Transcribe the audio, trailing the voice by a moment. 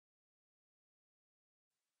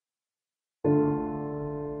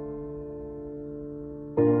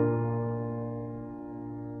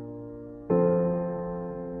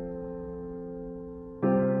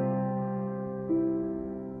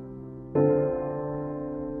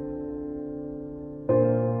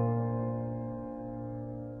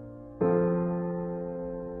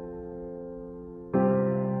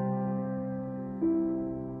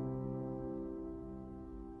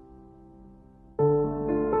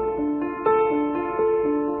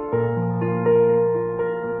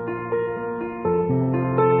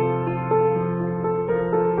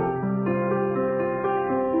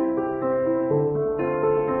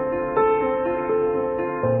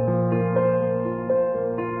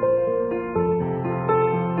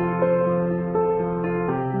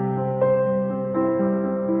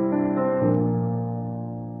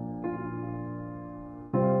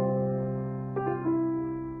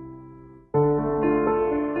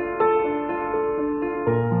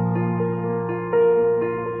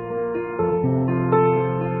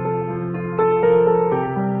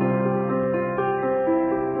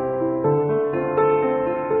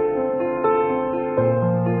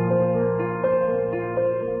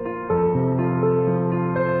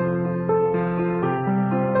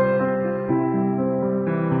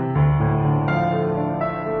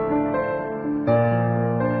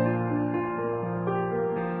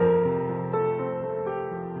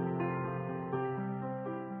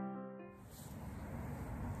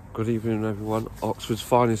Good evening everyone, Oxford's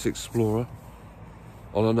finest explorer.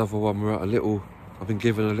 On another one, we're at I've been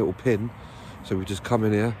given a little pin, so we just come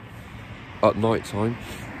in here at night time.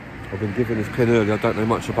 I've been given this pin earlier, I don't know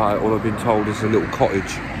much about it. All I've been told is a little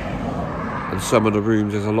cottage, and some of the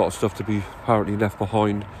rooms, there's a lot of stuff to be apparently left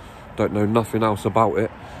behind. Don't know nothing else about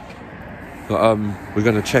it, but we're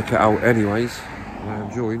going to check it out anyways. I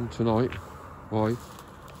am joined tonight by, you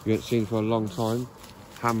haven't seen for a long time,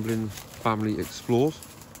 Hamblin Family Explores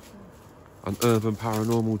and Urban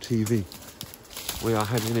Paranormal TV. We are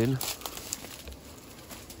heading in.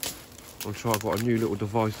 I'm sure I've got a new little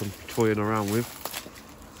device I'm toying around with.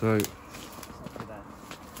 So,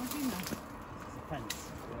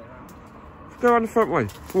 go around the front way,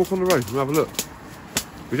 walk on the road and have a look.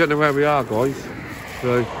 We don't know where we are, guys,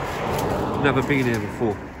 so never been here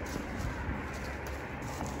before.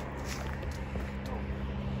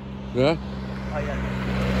 Yeah? Oh yeah.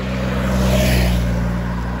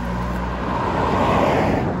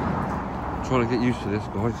 Trying to get used to this,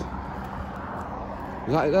 guys.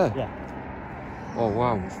 Is that it there? Yeah. Oh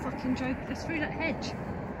wow. You're fucking joking. It's through that hedge.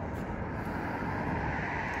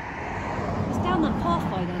 It's down that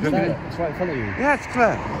pathway then, isn't it? It's right in front of you. Yeah, it's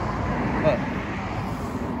clear. Oh.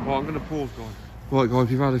 Well, I'm going to pause, guys. Right, guys,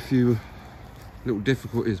 we've had a few little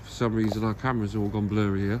difficulties. For some reason, our camera's all gone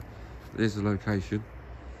blurry here. There's the location.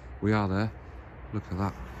 We are there. Look at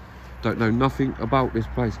that. Don't know nothing about this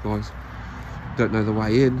place, guys. Don't know the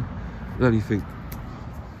way in. Anything.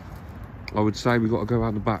 I would say we've got to go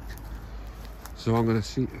around the back. So I'm going to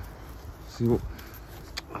see what...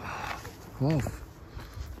 off.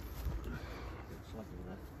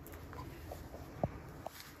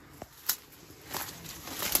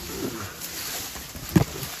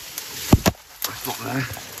 That's not there.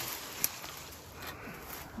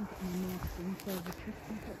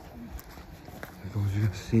 Guys, you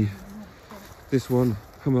can see this one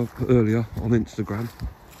come up earlier on Instagram.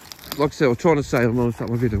 Like I said, I was trying to say, I'm going to start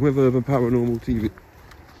my video with Urban Paranormal TV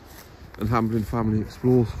and Hamblin Family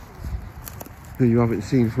Explores, who you haven't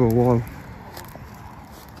seen for a while.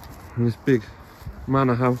 And this big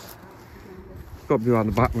manor house. It's got to be around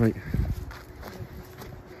the back, mate.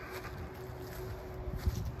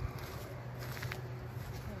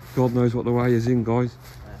 God knows what the way is in, guys.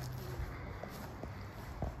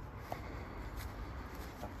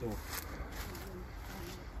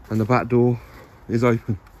 And the back door is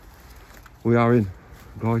open. We are in,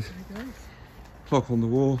 guys. Clock on the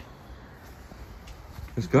wall.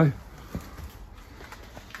 Let's go.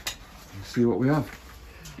 Let's see what we have.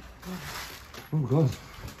 Oh God.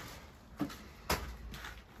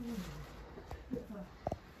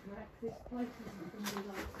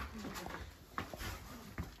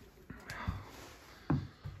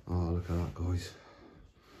 Oh, look at that, guys.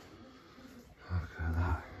 Look at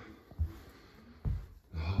that.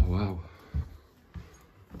 Oh, wow.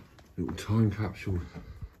 Little time capsule. Look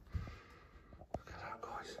at that,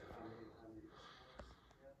 guys.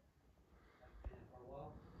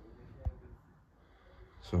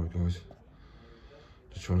 Sorry, guys.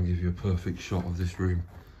 Just trying to give you a perfect shot of this room.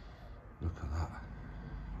 Look at that.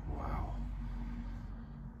 Wow.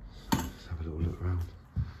 Let's have a little look around.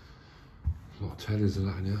 A lot of tellers and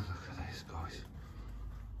that in here. Look at this, guys.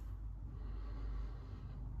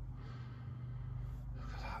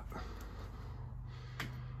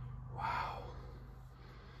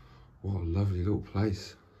 What a lovely little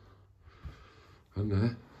place. And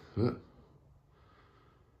there, look.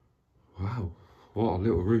 Wow, what a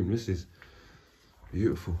little room this is.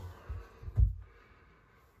 Beautiful.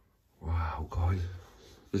 Wow, guys.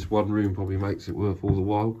 This one room probably makes it worth all the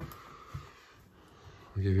while.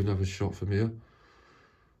 I'll give you another shot from here.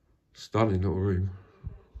 Stunning little room.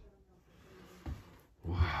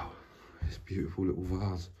 Wow, this beautiful little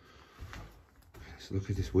vase. Let's look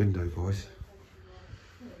at this window, guys.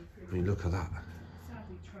 I mean, look at that.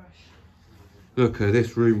 Look at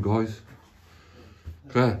this room, guys.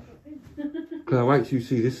 Claire, wait till you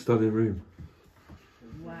see this stunning room.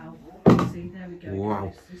 Wow. See, there we go.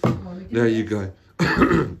 Wow. Guys. There you go.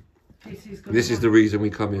 This is the reason we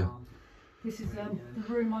come here. This is the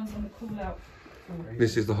room I'm going to call out for.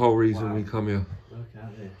 This is the whole reason we come here. Look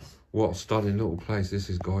at this. What a stunning little place this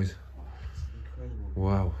is, guys.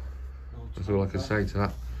 Wow. That's all I can say to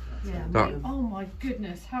that. Yeah, That, oh my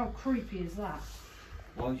goodness, how creepy is that?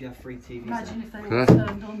 Why would you have 3 TVs? Imagine if they Yeah. all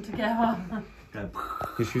turned on together.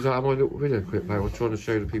 Just use that on my little video clip, mate. I was trying to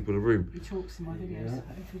show the people the room. He talks in my videos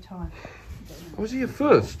every time. I was here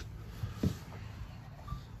first.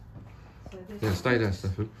 So this Yeah, stay there,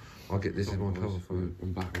 Stefan. I'll get this in my cover for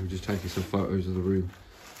and back. We're just taking some photos of the room.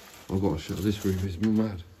 I've got to show this room. It's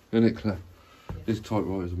mad. Isn't it, Claire? This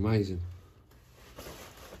typewriter is amazing.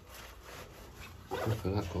 Look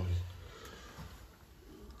at that, guys.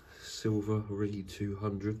 Silver Reed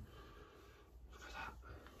 200. Look at that.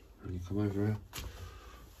 And you come over here.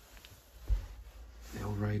 The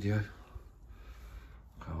old radio.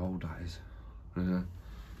 Look how old that is. And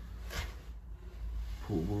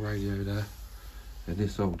portable radio there. And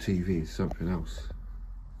this old TV is something else.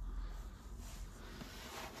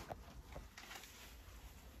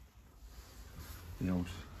 The old,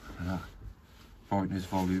 look at that. Brightness,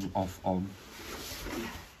 volume, off, on.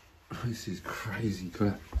 This is crazy,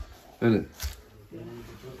 Claire. Isn't it?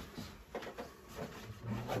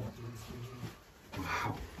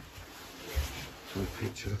 Wow. So a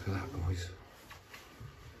picture, look at that, guys.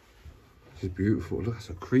 This is beautiful. Look, that's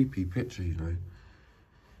a creepy picture, you know.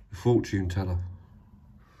 A fortune teller.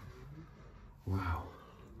 Wow.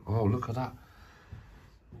 Oh, look at that.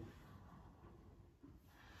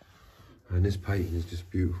 And this painting is just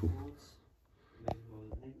beautiful.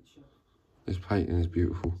 This painting is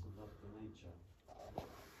beautiful.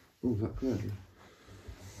 Oh, that good.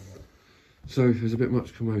 So there's a bit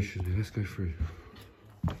much commotion here. Let's go through.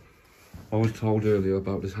 I was told earlier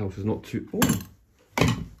about this house is not too. Oh,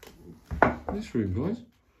 this room, guys.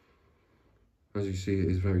 As you see, it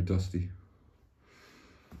is very dusty.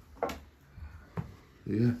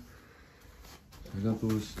 Yeah. I love all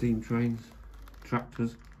the steam trains,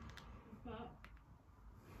 tractors.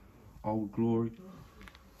 Old glory.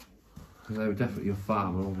 They were definitely a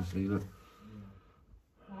farmer, obviously, look.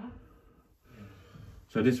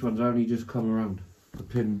 So this one's only just come around. The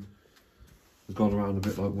pin has gone around a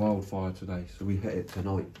bit like wildfire today, so we hit it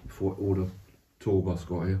tonight before all the tour bus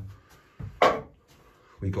got here.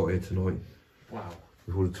 We got here tonight. Wow.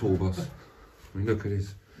 Before the tour bus. I mean, look at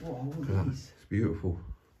this. What Look at that. It's beautiful.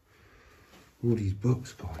 All these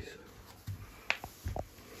books, guys.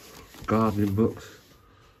 Gardening books.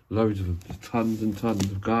 Loads of them. There's tons and tons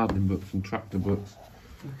of gardening books and tractor books.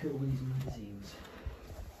 Look at all these magazines.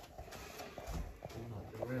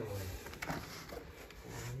 Like the railway.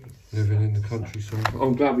 Living in the countryside. Oh,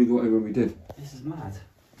 I'm glad we got here when we did. This is mad.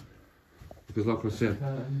 Because like I said,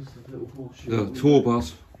 Curtains, a little horseshoe. the tour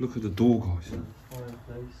bus, look at the door, guys.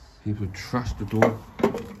 Fireplace. People trash the door.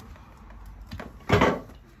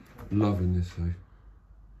 Loving this though.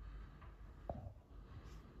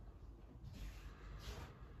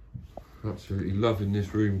 Absolutely loving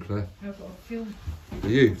this room, Claire. I've got to film. Are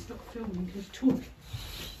you? Stop filming because talking.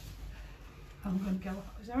 I'm going to go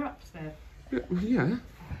up. Is there upstairs? Yeah. Well, yeah.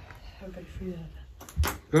 I'll go through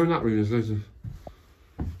there. Go in that room, there's loads of...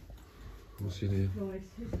 What's in here? Right,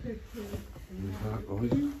 let's go through. There's that,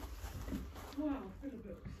 guys. Wow, full of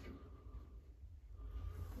books.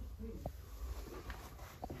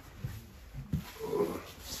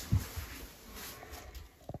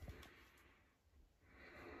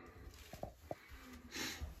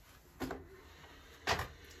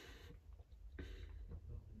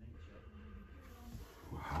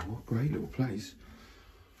 Wow, what a great little place.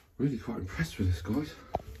 Really quite impressed with this, guys.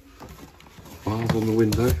 Bars on the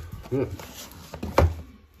window. Look.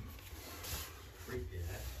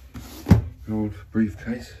 An old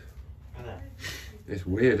briefcase. It's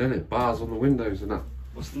weird, isn't it? Bars on the windows and that.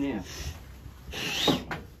 What's in here?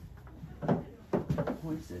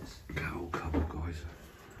 What is this? Cow cupboard, guys.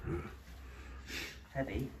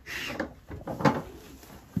 Heavy.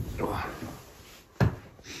 Oh.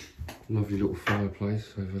 Lovely little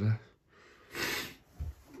fireplace over there.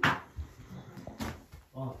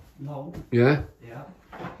 Oh, no. Yeah? Yeah.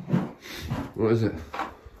 What is it?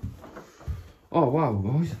 Oh wow,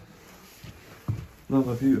 guys.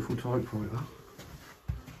 Another beautiful typewriter.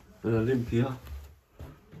 An Olympia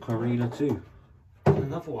Carina 2.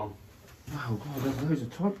 Another one. Wow, God, there's loads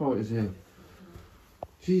of typewriters here.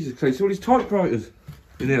 Jesus Christ, all these typewriters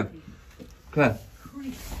in here. Claire.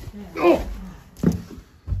 Oh!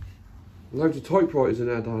 Loads of typewriters in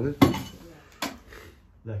there, darling.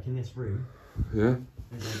 Look, in this room, Yeah.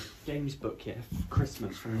 there's a James book here for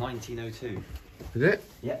Christmas from 1902. Is it?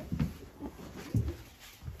 Yep.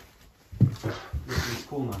 Look in this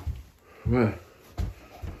corner. Where?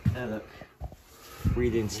 There, look.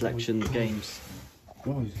 Reading selections, games.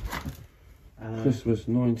 Guys. Christmas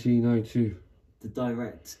 1902. The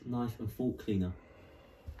direct knife and fork cleaner.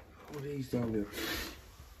 What are these down there?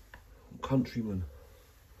 Countryman.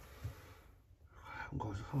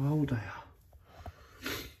 God, how old they are.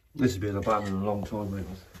 This has been abandoned a long time, mate.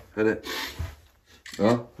 Isn't it? Huh?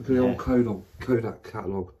 Look at the old Kodak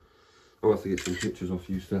catalogue. I'll have to get some pictures off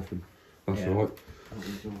you, Stefan. That's Yeah. alright.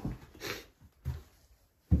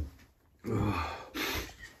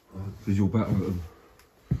 Because you're better at them.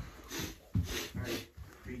 Very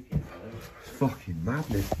creepy, though. It's fucking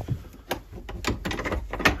madness.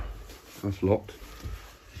 That's locked.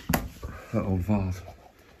 That old vase.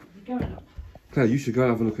 You're going up. Claire, you should go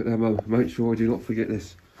and have a look at them. Make sure I do not forget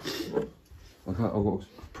this. I've got to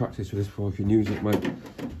practice with this before I can use it, mate.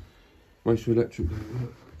 Make sure electric don't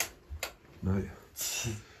work. No.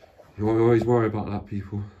 You always worry about that,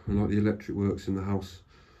 people. And like the electric works in the house,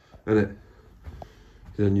 innit?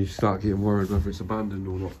 Then you start getting worried whether it's abandoned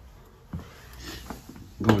or not.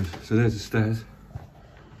 Guys, so there's the stairs.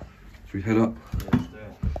 Should we head up?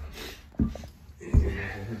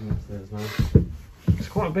 It's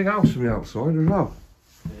quite a big house from the outside as well.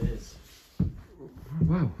 It is. Oh,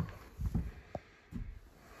 wow.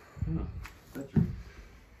 Oh, bedroom.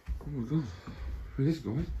 Oh my god. Look at this,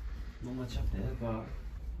 guys. Not much up here, but... Look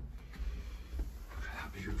at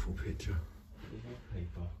that beautiful picture.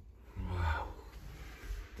 Paper. Wow.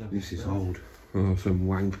 This is old. Oh, some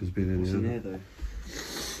wanker's been in What's here. in here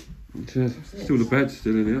though? Still the bed's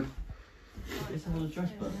still in here. Is that an address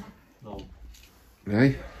book? No.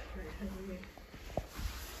 Hey?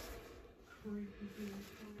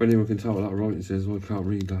 If anyone can tell what that writing says, I can't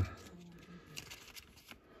read that.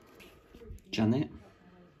 Janet?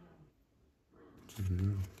 Yeah.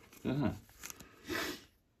 Yeah.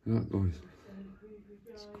 That, guys.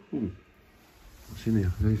 Cool. What's in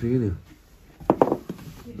here? Anything in here?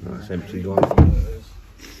 That's empty, guys.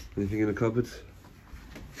 Anything in the cupboards?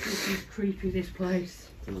 This is creepy, this place.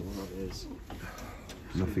 I don't know what that is.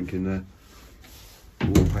 Nothing in there.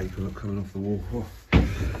 Wallpaper coming off the wall. Oh.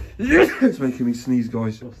 It's making me sneeze,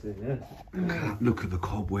 guys. What's in there? Look at the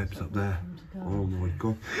cobwebs up there. Oh my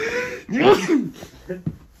god.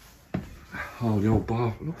 Oh, the old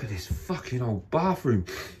bath. Look at this fucking old bathroom.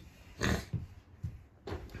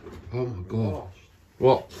 Oh my god. Gosh,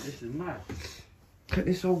 What? this is mad. Look at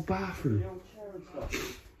this old bathroom. The old chair and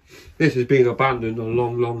stuff. This has been abandoned a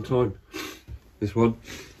long time. This one.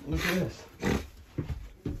 Look at this.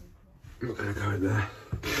 I'm not going to go in there.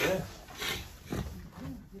 Yeah.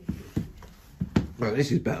 Right,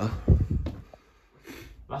 this is better.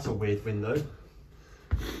 That's a weird window.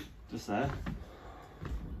 Just there.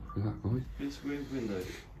 Look at that, guys. It's a weird window.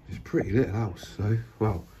 It's a pretty little house, so,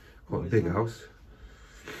 well, quite a big house.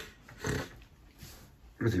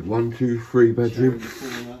 Is it 1, 2, 3 bedroom? Have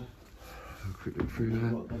a quick look through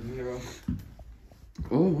there. Got the mirror.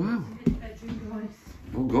 Oh wow. Bedroom, guys.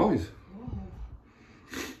 Oh guys. Whoa.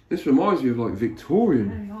 This reminds me of like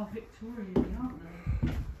Victorian. They are Victorian, aren't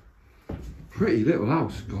they? Pretty little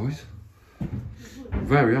house, guys. I'm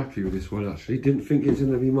very happy with this one actually. Didn't think it's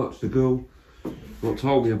gonna be much. The girl what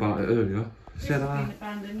told me about it earlier said This has been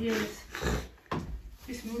abandoned years.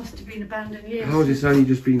 This must have been abandoned years. how has this only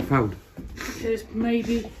just been found? Because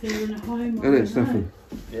maybe they were in a home. Isn't it, Stefan?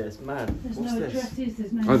 Yeah, it's mad. There's What's no this? addresses,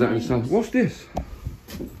 there's no I don't names. understand. What's this?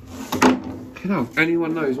 Can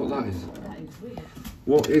anyone knows what that is? That is weird.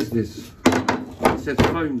 What is this? It says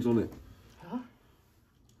phones on it. Huh?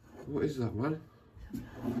 What is that, man?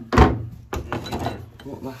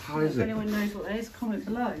 What the hell is If it? anyone knows what that is, comment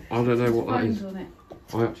below. I don't know what that Phones is. on it.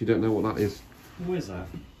 I actually don't know what that is. What is that?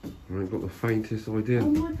 I ain't got the faintest idea. Oh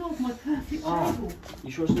my god, my perfect Ah. table.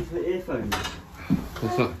 You sure it's not for earphones?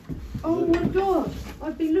 What's that? Oh my god,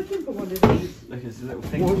 I've been looking for one of these. Look, it's a little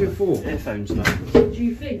thing. What is it for? Earphones, no. What do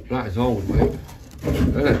you think? That is old, mate.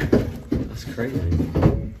 Isn't it? That's crazy.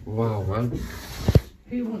 Wow, man.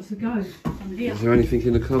 Who wants to go? I'm here. Is there anything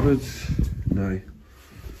in the cupboards? No.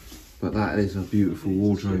 But that is a beautiful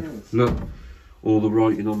wardrobe. Look, all the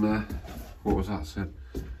writing on there. What was that said?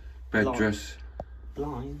 Bed Blinds. dress,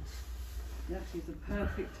 Blinds. That is a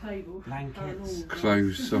perfect table. Blankets. Paranormal.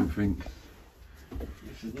 clothes, something.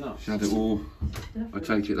 This is nuts. She had it all. I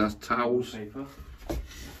take it that's towels, Paper.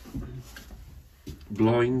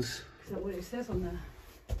 blinds. Is that what it says on there?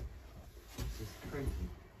 This is crazy.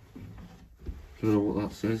 Don't know what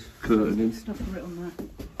that says. Curtaining, Stuff written on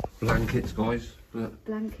that. blankets, guys. Look,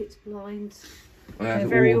 Blankets, blinds. I had They're it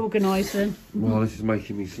very all. organised then. Well, this is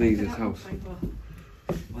making me sneeze. This Look at that house. paper.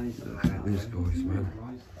 I need to Look at this, guys,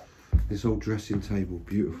 man. This old dressing table,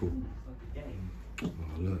 beautiful. Oh,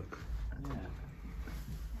 look. Yeah.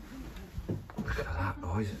 Look at that,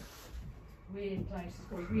 guys. Weird place. It's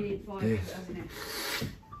got a weird vibe, to it, Yes. hasn't it?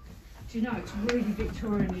 Do you know, it's really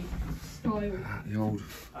Victorian style. The old.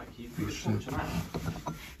 Actually, you put your torch on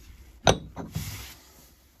that.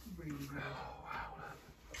 Really weird.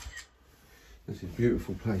 This is a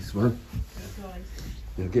beautiful place, man. Guys,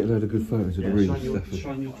 Yeah, get a load of good photos of the Yeah, room, shine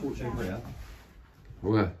Stefan. your torch over here.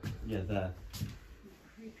 Where? Yeah, there.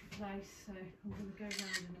 creepy place, so I'm going to go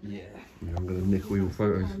round in a minute. Yeah. Yeah, I'm going to nick all your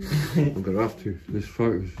photos. I'm going to have to. This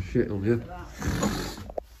photo's shit on here. Look at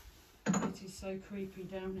that. It is so creepy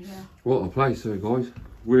down here. What a place, though, guys.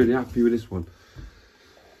 Really happy with this one.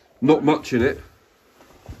 Not much in it.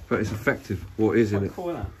 but it's effective. What is in it? Cool,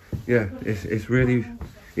 isn't it? Yeah, it's really,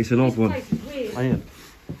 it's an odd one. This place is weird. I am.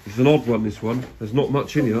 It's an odd one, this one. There's not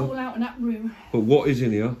much in All here, out in that room. but what is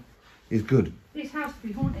in here is good. This house could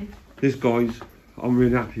be haunted. This, guys, I'm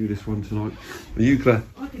really happy with this one tonight. Are you, Claire?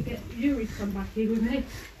 I could get Yuri to come back here with me.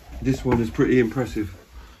 This one is pretty impressive.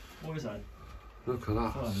 What is that? Look at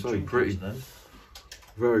that, Oh, so pretty.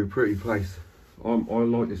 Very pretty place. I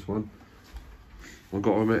like this one. I've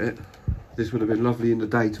got to admit it. This would have been lovely in the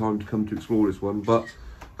daytime to come to explore this one, but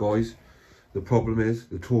guys, the problem is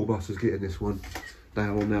the tour bus is getting this one. They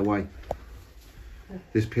are on their way.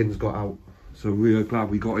 This pin's got out, so we are glad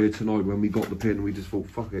we got here tonight. When we got the pin, we just thought,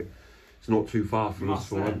 fuck it, it's not too far from us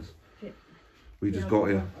for once. We just got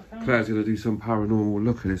here. Claire's going to do some paranormal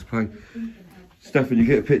look at this place. Stefan, you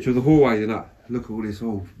get a picture of the hallway and that. Look at all this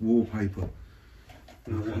old wallpaper.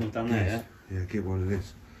 Down there, yeah? Yeah, get one of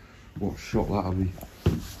this. What shot that'll be.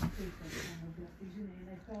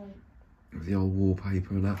 With the old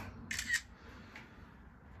wallpaper and that.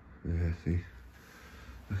 Yeah, see.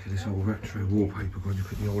 Look at this old retro wallpaper. Go and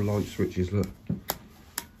look at the old light switches, look.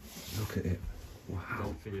 Look at it.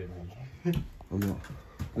 Wow. I'm not.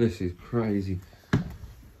 This is crazy.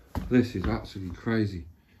 This is absolutely crazy.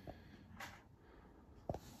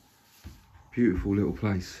 Beautiful little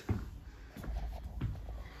place.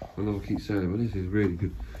 I know I keep saying it, but this is really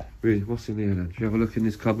good. Really, what's in here then? Should you have a look in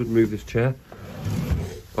this cupboard, move this chair,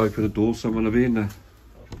 open the door, someone will be in there.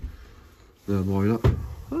 No, mine up.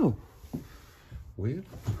 Oh, weird.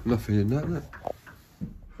 Nothing in that, look.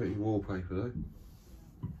 Pretty wallpaper though.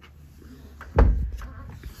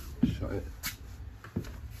 Shut it.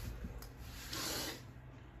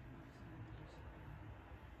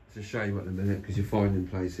 It's a shame at the minute because you're finding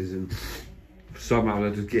places and somehow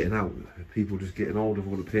they're just getting out. People just getting hold of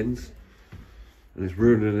all the pins and it's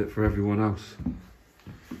ruining it for everyone else.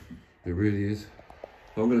 It really is.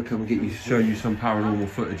 I'm going to come and get you, show you some paranormal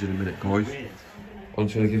footage in a minute, guys. I'm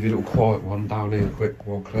just going to give you a little quiet one down here quick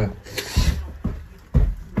while Claire.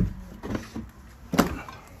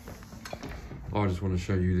 I just want to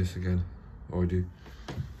show you this again. I do.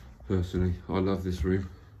 Personally, I love this room.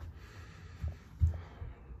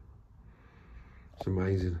 It's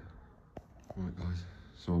amazing. Right guys,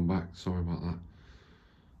 so I'm back, sorry about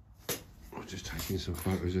that. I'm just taking some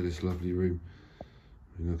photos of this lovely room.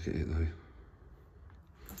 Look at it though.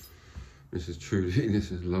 This is truly,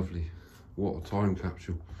 this is lovely. What a time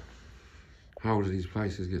capsule. How do these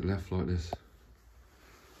places get left like this?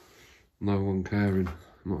 No one caring,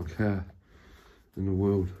 not a care in the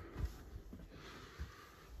world.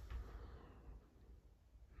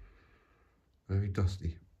 Very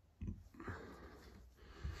dusty.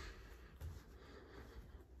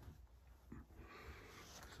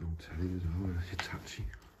 So I'm telling you, oh, Hitachi.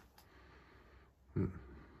 Look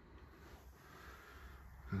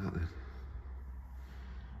at that then.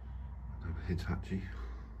 Hitachi.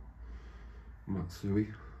 Matsui.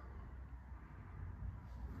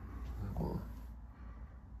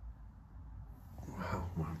 Wow,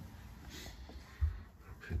 man.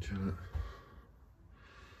 Picture that.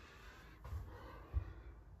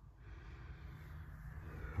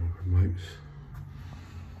 Remotes.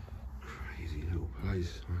 Crazy little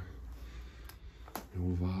place.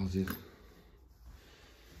 Little vases.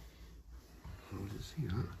 I didn't see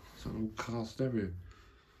that. It's an old car stereo.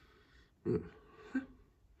 Look.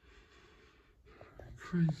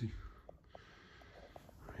 Crazy.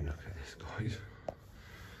 I mean, look at this, guys.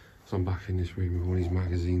 So I'm back in this room with all these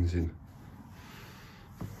magazines in.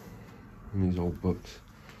 And these old books.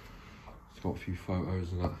 It's got a few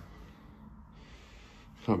photos and that.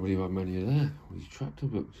 Can't believe how many are there. All these tractor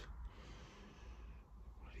books.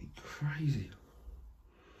 Really crazy.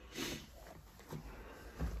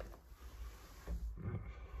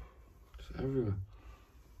 It's everywhere.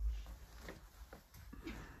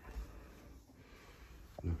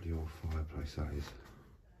 Lovely old fireplace that is.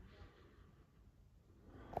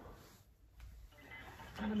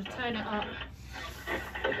 I'm going to turn it up.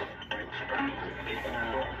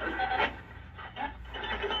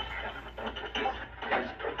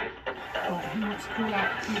 Right, who wants to call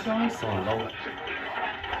out to you guys? Oh,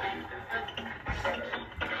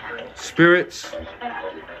 Spirits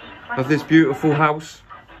of this beautiful house,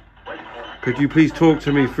 could you please talk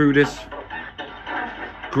to me through this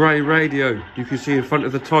grey radio you can see in front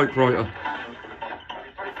of the typewriter?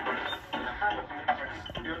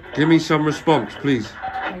 Give me some response, please.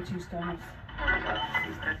 K2's going off.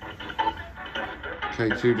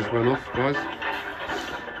 K2 just went off, guys.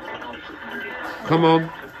 Come on.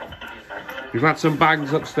 We've had some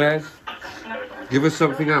bangs upstairs. Give us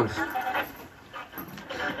something else.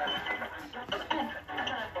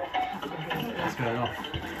 it's going off.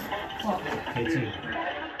 K2.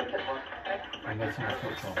 I'm going to my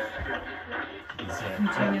foot off. Can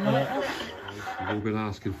you turn your light off? We've all been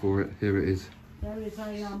asking for it. Here it is. There is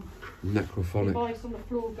a Necrophonic. device on the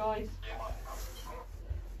floor, guys.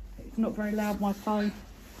 It's not very loud, my phone.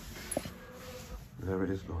 There it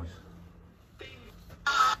is, guys.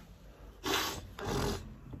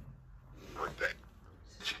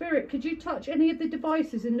 Spirit, could you touch any of the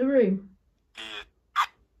devices in the room?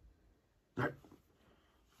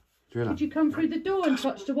 Could you come through the door and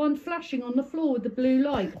touch the one flashing on the floor with the blue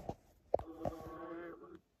light?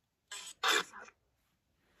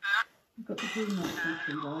 I've got the green light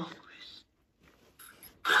flashing, guys.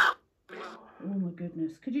 Oh my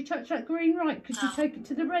goodness. Could you touch that green light? Could you take it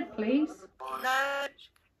to the red, please?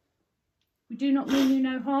 We do not mean you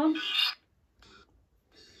no harm.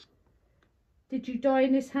 Did you die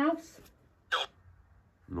in this house?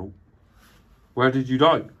 No. Where did you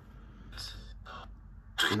die?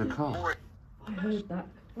 In a car. I heard that.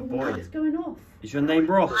 Oh, Boy. what's going off? Is your name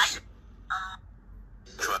Ross?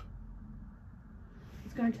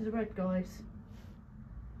 It's going to the red, guys.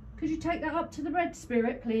 Could you take that up to the red,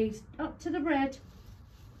 Spirit, please? Up to the red.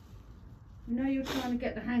 I know you're trying to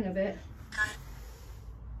get the hang of it.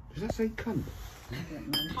 Does that say cunt? I don't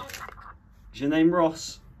know. Is your name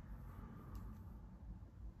Ross?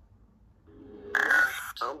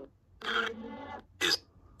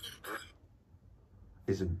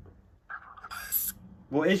 Isn't.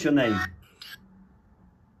 What is your name?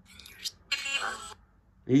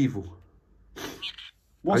 Evil.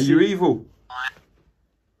 What's Are you your- evil?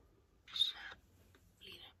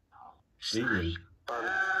 Really?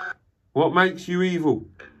 What makes you evil?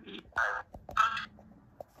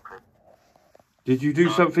 Did you do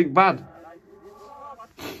something bad?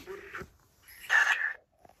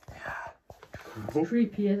 It's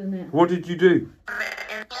creepy, isn't it? What did you do?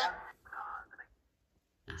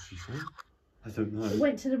 What's she saying? I don't It know.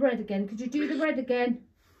 went to the red again. Could you do the red again?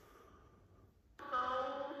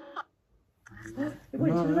 It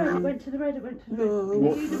went to the red, it went to the red, it went to the red. Can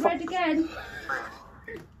you do the red again?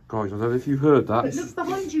 Guys, I don't know if you heard that. But look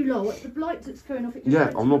behind you, Lol, at the light that's going off. It just Yeah,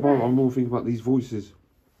 went to I'm not the red. bothered. I'm more thinking about these voices.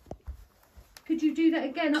 Could you do that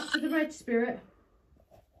again up to the red, Spirit?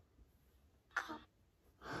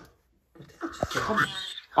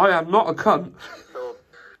 I am not a cunt.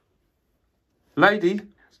 Lady,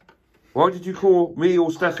 why did you call me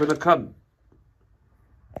or Stefan a cunt?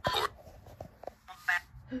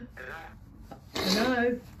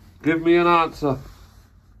 Hello? Give me an answer.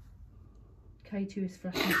 K2 is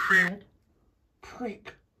flashing its red.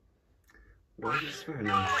 Prick. Why are you swearing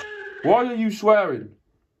at me? Why are you swearing?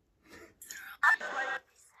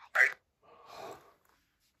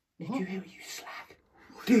 Did you hear me, you slag?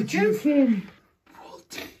 Did you? Joking!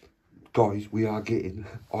 Guys, we are getting...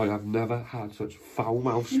 I have never had such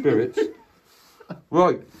foul-mouthed spirits.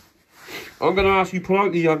 Right. I'm going to ask you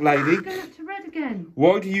politely, young lady. Go up to red again.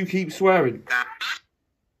 Why do you keep swearing?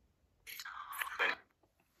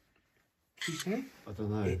 She said? I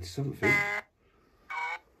don't know. It's something.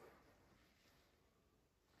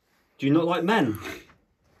 Do you not like men?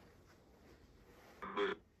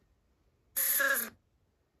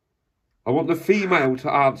 I want the female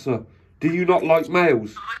to answer. Do you not like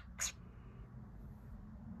males?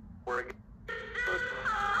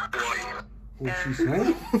 What'd she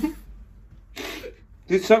say?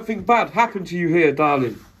 Did something bad happen to you here,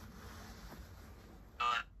 darling?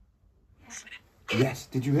 Yes,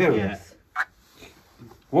 did you hear it? Yes.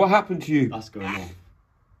 What happened to you? That's going on.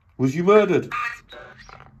 Was you murdered?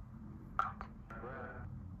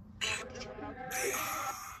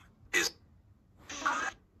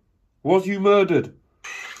 Was you murdered?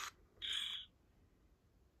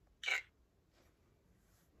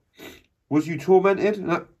 Was you tormented?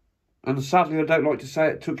 And sadly, I don't like to say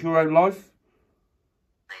it, took your own life?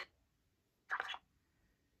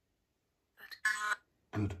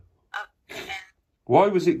 Good. Why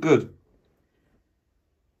was it good?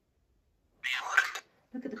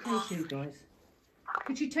 Look at the K2, guys.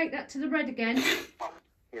 Could you take that to the red again?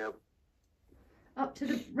 Yep. Up to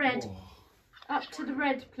the red. Up to the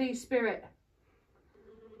red, please, Spirit.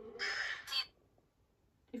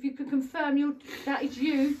 If you can confirm that is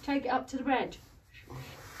you, take it up to the red.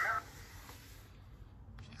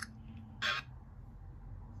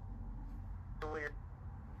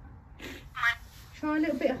 Try a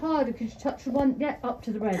little bit harder. Could you touch the one? Yeah, up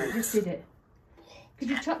to the red. I just did it. Could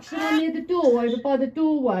you touch the one near the door, over by the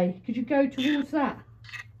doorway? Could you go towards that?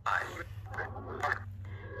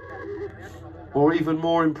 Or even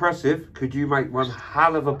more impressive, could you make one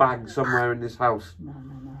hell of a bang somewhere in this house? No.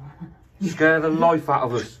 Scare the life out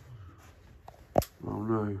of us. Oh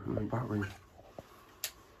no, no battery.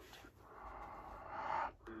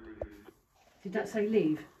 Did that say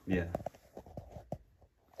leave? Yeah.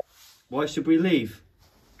 Why should we leave?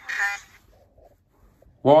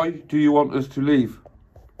 Why do you want us to leave?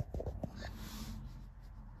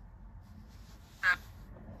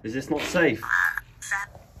 Is this not safe? Guys,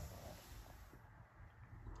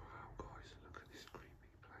 look at this creepy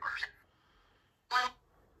place.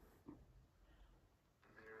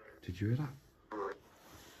 Did you hear that?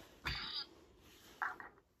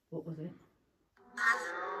 What was it?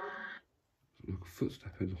 Like a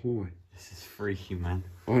footstep in the hallway. This is freaky, man.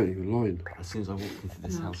 I ain't even lying. As soon as I walked into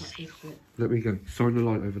this house. Let me go. Shine the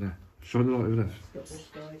light over there. Shine the light over there. Got this,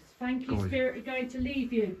 guys. Thank you, Guys. Spirit. We're going to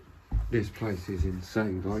leave you. This place is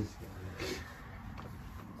insane, guys.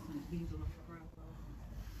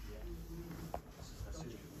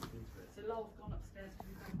 So Lowell's gone upstairs because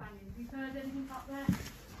we've been banging. Have you heard anything up there?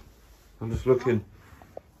 I'm just looking.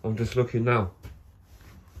 I'm just looking now.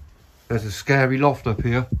 There's a scary loft up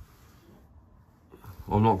here.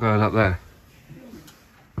 I'm not going up there.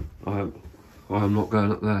 I am not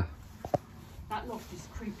going up there. That loft is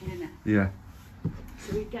creepy, isn't it? Yeah.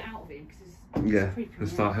 So we get out of here because it's Yeah. creepy. And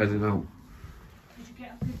start heading out. Did you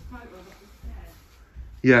get a good photo of it upstairs?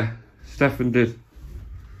 Yeah. Stefan did.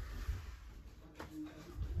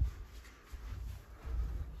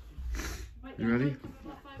 You ready?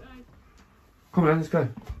 Come on, let's go.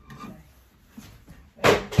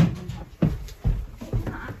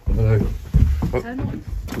 Hello.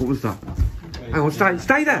 What was that? Hang on,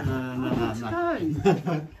 stay there.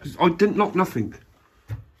 No. 'Cause I didn't lock nothing.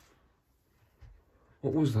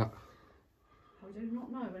 What was that? I do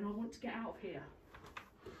not know, and I want to get out of here.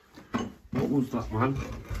 What was that, man?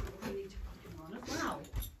 We need to fucking run it. Wow.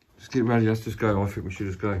 Just get ready, let's just go. I think we should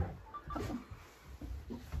just go.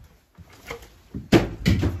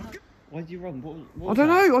 Why do you run? I don't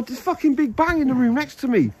know, I just fucking big bang in the room next to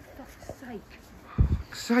me. For fuck's sake.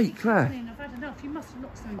 Sake, Claire. I've had enough. You must have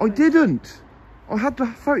looked so I didn't. I had the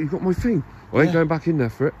photo, you got my thing. I ain't going back in there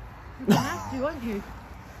for it. You'll have to, won't you?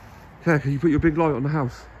 Claire, can you put your big light on the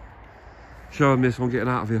house? Show them this, I'm getting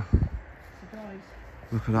out of here. So guys,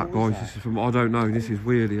 Look at that, What was guys. This is from, I don't know, this is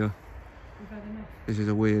weird here. we've had enough. This is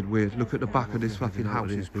a weird. Look at the back of this fucking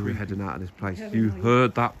house. We're heading out of this place. Heading You out.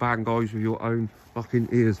 heard that bang, guys, with your own fucking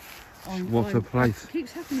ears. What a place. It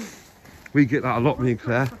keeps happening. We get that a lot, me and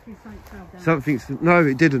Claire. Fucking something fell down. Something's... No,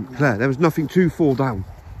 it didn't, Claire. There was nothing to fall down.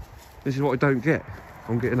 This is what I don't get.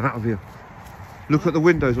 I'm getting out of here. Look at the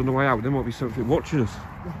windows on the way out. There might be something watching us.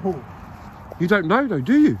 You don't know, though,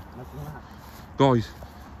 do you? Guys,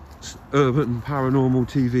 it's Urban Paranormal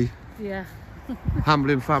TV. Yeah.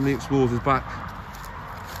 Hamblin Family Explorers is back.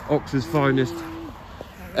 Oxford's finest.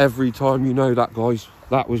 Every time, you know that, guys.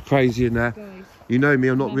 That was crazy in there. Guys. You know me,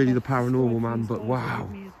 I'm not really the paranormal man, but wow.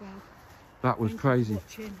 Me as well. That was Thank you for crazy.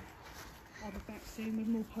 watching. I'll be back soon with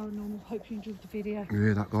more paranormal. Hope you enjoyed the video. You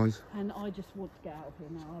hear that, guys? And I just want to get out of here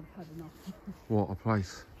now. I've had enough. What a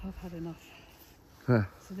place. I've had enough. There.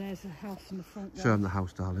 So there's a house in the front. Show them the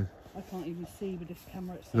house, darling. I can't even see with this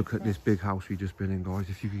camera. It's so Look at this crap. big house we've just been in, guys.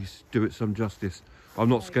 If you could do it some justice. I'm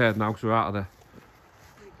not scared now because we're out of there.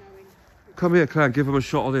 We're going. Come here, Claire, give them a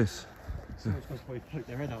shot of this. Someone's supposed to probably poke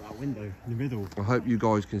their head out that window in the middle. I hope you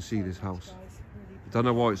guys can see this house. Don't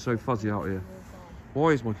know why it's so fuzzy out here. Why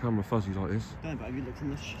is my camera fuzzy like this? No, but have you looked in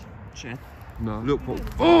the shed? No, look what...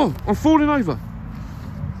 Oh, I'm falling over.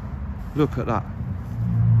 Look at that.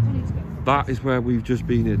 That is where we've just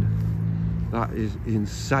been in. That is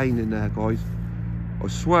insane in there, guys. I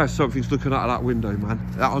swear something's looking out of that window, man.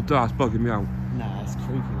 That's bugging me out. Nah, it's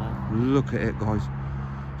creepy, man. Look at it, guys.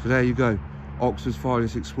 So there you go. Oxford's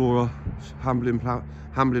finest explorer,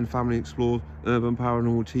 Hamblin Family Explorers, Urban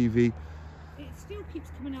Paranormal TV, It still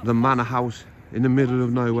keeps coming out. the Manor House in the middle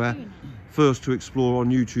of nowhere. First to explore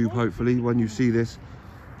on YouTube, hopefully, when you see this.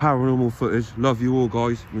 Paranormal footage. Love you all,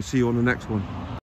 guys. We'll see you on the next one.